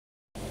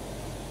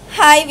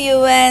Hi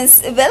viewers,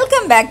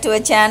 welcome back to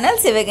our channel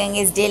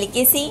Sivagangai's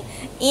Delicacy.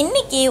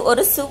 இன்னைக்கு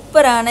ஒரு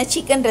சூப்பரான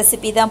சிக்கன்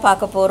ரெசிபி தான்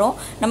பார்க்க போறோம்.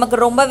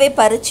 நமக்கு ரொம்பவே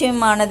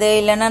பரிச்சயமானது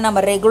இல்லனா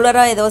நம்ம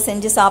ரெகுலரா ஏதோ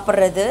செஞ்சு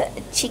சாப்பிடுறது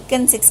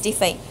chicken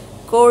 65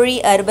 கோழி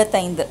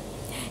 65.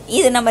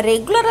 இது நம்ம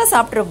ரெகுலரா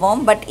சாப்பிடுவோம்.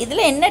 பட்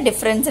இதுல என்ன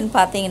டிஃபரன்ஸ் ன்னு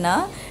பாத்தீங்கன்னா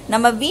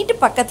நம்ம வீட்டு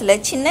பக்கத்துல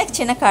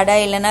சின்ன கடை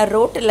இல்லனா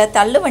ரோட்ல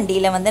தள்ளு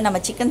வண்டியில வந்து நம்ம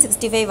chicken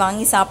 65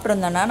 வாங்கி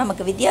சாப்பிடுறோம்னா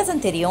நமக்கு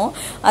வித்தியாசம் தெரியும்.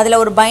 அதுல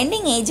ஒரு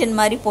பைண்டிங் ஏஜென்ட்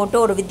மாதிரி போட்டு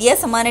ஒரு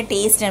வித்தியாசமான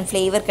டேஸ்ட் அண்ட்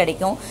ஃப்ளேவர்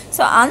கிடைக்கும்.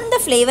 சோ அந்த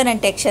ஃப்ளேவர்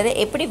அண்ட் டெக்ஸ்சர்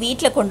எப்படி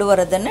வீட்ல கொண்டு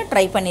வரதுன்னு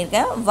ட்ரை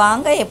பண்ணிருக்கேன்.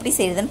 வாங்க எப்படி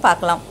செய்யறதுன்னு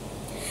பார்க்கலாம்.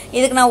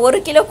 இதுக்கு நான்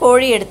 1 கிலோ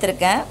கோழி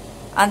எடுத்துர்க்கேன்.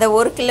 அந்த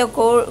 1 கிலோ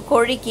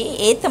கோழிக்கு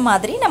ஏத்த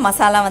மாதிரி நான்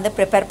மசாலா வந்து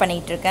prepare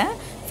பண்ணிட்டு இருக்கேன்.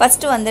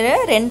 First வந்து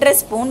 2.5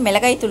 ஸ்பூன்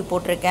மிளகாய் தூள்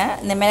போட்டுருக்கேன்.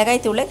 இந்த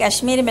மிளகாய் தூள்ல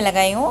காஷ்மீரி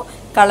மிளகாயும்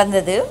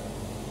கலந்தது.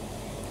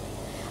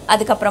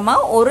 அதுக்கு அப்புறமா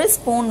 1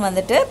 ஸ்பூன்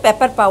வந்துட்டு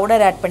பெப்பர்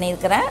பவுடர் ஆட்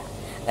பண்ணியிருக்கேன்.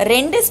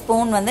 2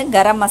 ஸ்பூன் வந்து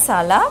கரம்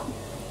மசாலா,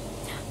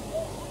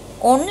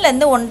 1 ல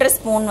இருந்து 1.5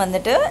 ஸ்பூன்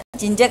வந்துட்டு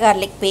ginger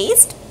garlic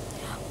paste,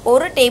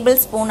 1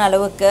 table spoon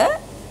அளவுக்கு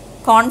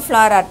கார்ன்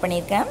ஃப்ளவர் ஆட்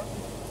பண்ணியிருக்கேன்.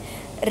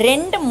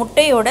 2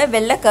 முட்டையோட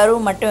வெள்ளை கரு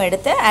மட்டும்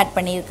எடுத்து ஆட்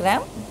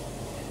பண்ணியிருக்கேன்.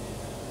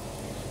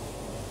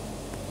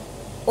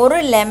 ஒரு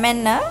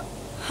லெமன்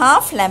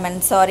half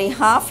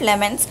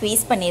lemon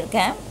squeeze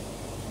பண்ணியிருக்கேன்.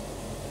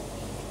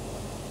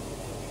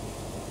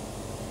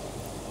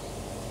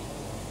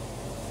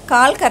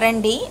 கால்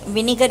கரண்டி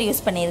வினிகர்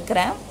யூஸ்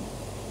பண்ணியிருக்கிறேன்.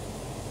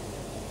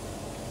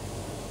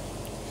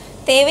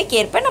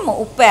 தேவைக்கேற்ப நம்ம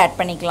உப்பு ஆட்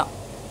பண்ணிக்கலாம்.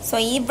 ஸோ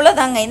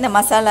இவ்வளோதாங்க இந்த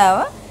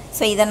மசாலாவை.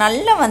 ஸோ இதை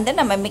நல்லா வந்து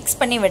நம்ம மிக்ஸ்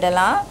பண்ணி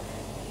விடலாம்.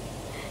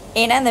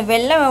 ஏன்னா இந்த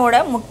வெள்ளமோட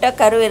முட்டை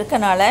கரு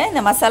இருக்கனால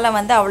இந்த மசாலா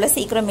வந்து அவ்வளோ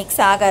சீக்கிரம்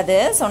மிக்ஸ் ஆகாது.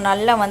 ஸோ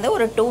நல்லா வந்து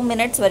ஒரு 2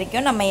 மினிட்ஸ்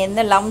வரைக்கும் நம்ம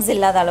எந்த லம்ஸ்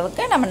இல்லாத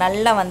அளவுக்கு நம்ம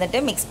நல்லா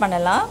வந்துட்டு மிக்ஸ்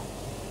பண்ணலாம்.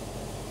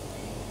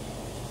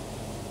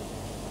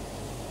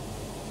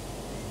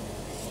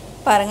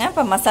 பாருங்க,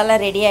 இப்போ மசாலா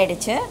ரெடி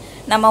ஆயிடுச்சு.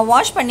 நம்ம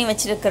வாஷ் பண்ணி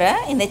வச்சிருக்கிற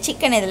இந்த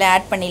சிக்கன் இதில்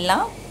ஆட்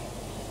பண்ணிடலாம்.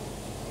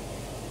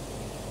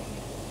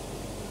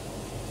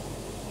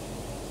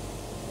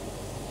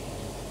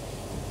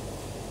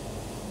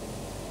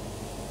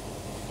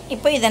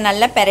 இப்போ இதை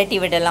நல்லா பெரட்டி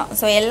விடலாம்.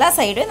 ஸோ எல்லா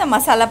சைடும் இந்த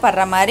மசாலா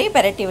படுற மாதிரி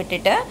பெரட்டி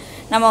விட்டுட்டு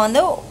நம்ம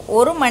வந்து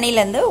 1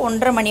 மணிலேருந்து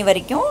 1.5 மணி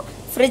வரைக்கும்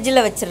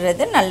ஃப்ரிட்ஜில்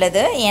வச்சிடுறது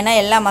நல்லது. ஏன்னா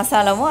எல்லா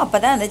மசாலாவும் அப்போ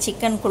தான் அந்த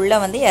சிக்கனுக்குள்ளே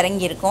வந்து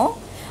இறங்கியிருக்கும்.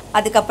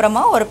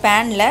 அதுக்கப்புறமா ஒரு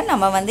பேனில்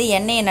நம்ம வந்து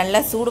எண்ணெயை நல்லா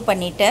சூடு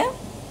பண்ணிவிட்டு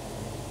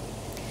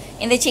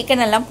இந்த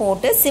சிக்கன் எல்லாம்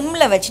போட்டு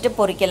சிம்மில் வச்சுட்டு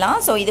பொரிக்கலாம்.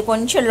 ஸோ இது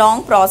கொஞ்சம்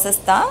லாங் ப்ராசஸ்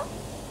தான்.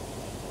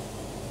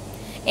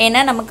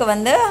 ஏன்னா நமக்கு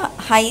வந்து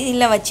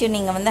ஹையில் வச்சு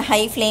நீங்கள் வந்து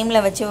ஹை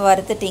ஃப்ளேமில் வச்சு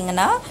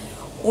வறுத்துட்டிங்கன்னா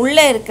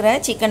உள்ளே இருக்கிற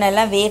சிக்கன்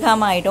எல்லாம்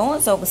வேகாமல் ஆகிடும்.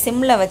 ஸோ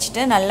சிம்மில்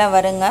வச்சுட்டு நல்லா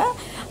வருங்க.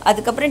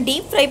 அதுக்கப்புறம்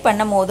டீப் ஃப்ரை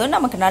பண்ணும் போதும்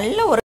நமக்கு நல்ல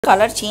ஒரு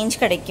கலர் சேஞ்ச்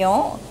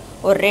கிடைக்கும்.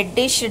 ஒரு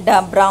ரெட்டிஷ்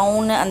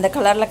ப்ரௌன் அந்த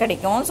கலரில்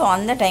கிடைக்கும். ஸோ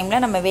அந்த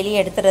டைமில் நம்ம வெளியே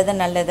எடுத்துறது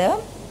நல்லது.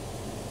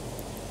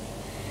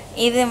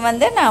 இது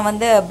வந்து நான்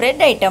வந்து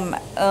பிரெட் ஐட்டம்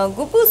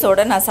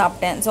குப்பூஸோடு நான்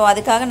சாப்பிட்டேன். ஸோ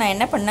அதுக்காக நான்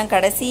என்ன பண்ணேன்,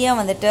 கடைசியாக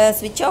வந்துட்டு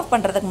ஸ்விட்ச் ஆஃப்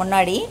பண்ணுறதுக்கு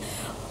முன்னாடி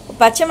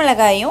பச்சை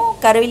மிளகாயும்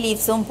கருவி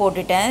லீவ்ஸும்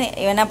போட்டுட்டேன்.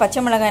 ஏன்னா பச்சை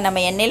மிளகாய்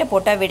நம்ம எண்ணெயில்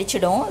போட்டால்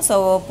வெடிச்சிடும். ஸோ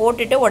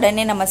போட்டுட்டு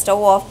உடனே நம்ம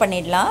ஸ்டவ் ஆஃப்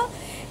பண்ணிடலாம்.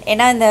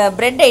 ஏன்னா இந்த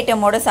பிரெட்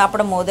ஐட்டமோடு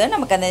சாப்பிடும் போது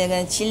நமக்கு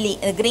அந்த சில்லி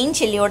க்ரீன்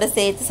சில்லியோடு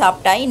சேர்த்து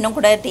சாப்பிட்டா இன்னும்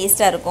கூட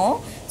டேஸ்ட்டாக இருக்கும்.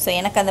 ஸோ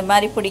எனக்கு அந்த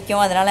மாதிரி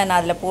பிடிக்கும். அதனால் நான்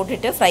அதில்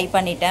போட்டுட்டு ஃப்ரை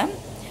பண்ணிட்டேன்.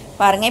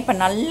 பாருங்கள், இப்போ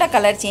நல்ல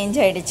கலர்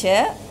சேஞ்ச் ஆகிடுச்சு.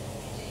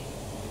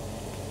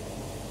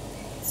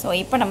 ஸோ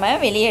இப்போ நம்ம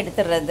வெளியே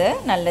எடுத்துடுறது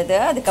நல்லது.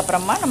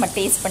 அதுக்கப்புறமா நம்ம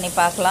டேஸ்ட் பண்ணி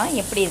பார்க்கலாம்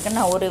எப்படி இருக்குன்னு.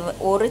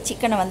 நான் ஒரு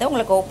சிக்கனை வந்து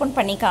உங்களுக்கு ஓப்பன்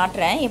பண்ணி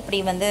காட்டுறேன் எப்படி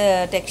வந்து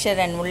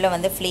டெக்ஸ்சர் அண்ட் உள்ள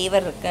வந்து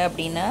ஃப்ளேவர் இருக்குது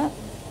அப்படின்னு.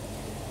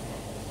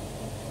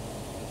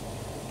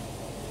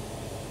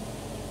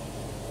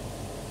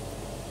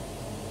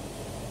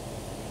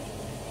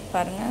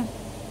 பாருங்கள்,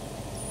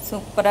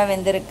 சூப்பராக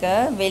வெந்திருக்கு.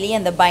 வெளியே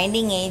அந்த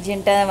பைண்டிங்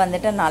ஏஜென்ட்டை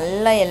வந்துட்டு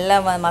நல்லா எல்லா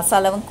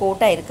மசாலாவும்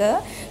கோட்டாக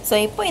இருக்குது. ஸோ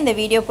இப்போ இந்த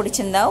வீடியோ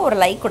பிடிச்சிருந்தா ஒரு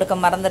லைக் கொடுக்க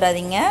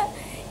மறந்துடாதீங்க.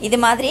 இது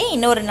மாதிரியே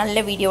இன்னொரு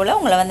நல்ல வீடியோவில்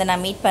உங்களை வந்து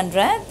நான் மீட்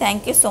பண்ணுறேன்.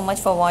 தேங்க்யூ ஸோ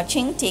மச் ஃபார்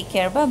வாட்சிங். Take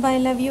care. By.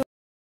 Love you.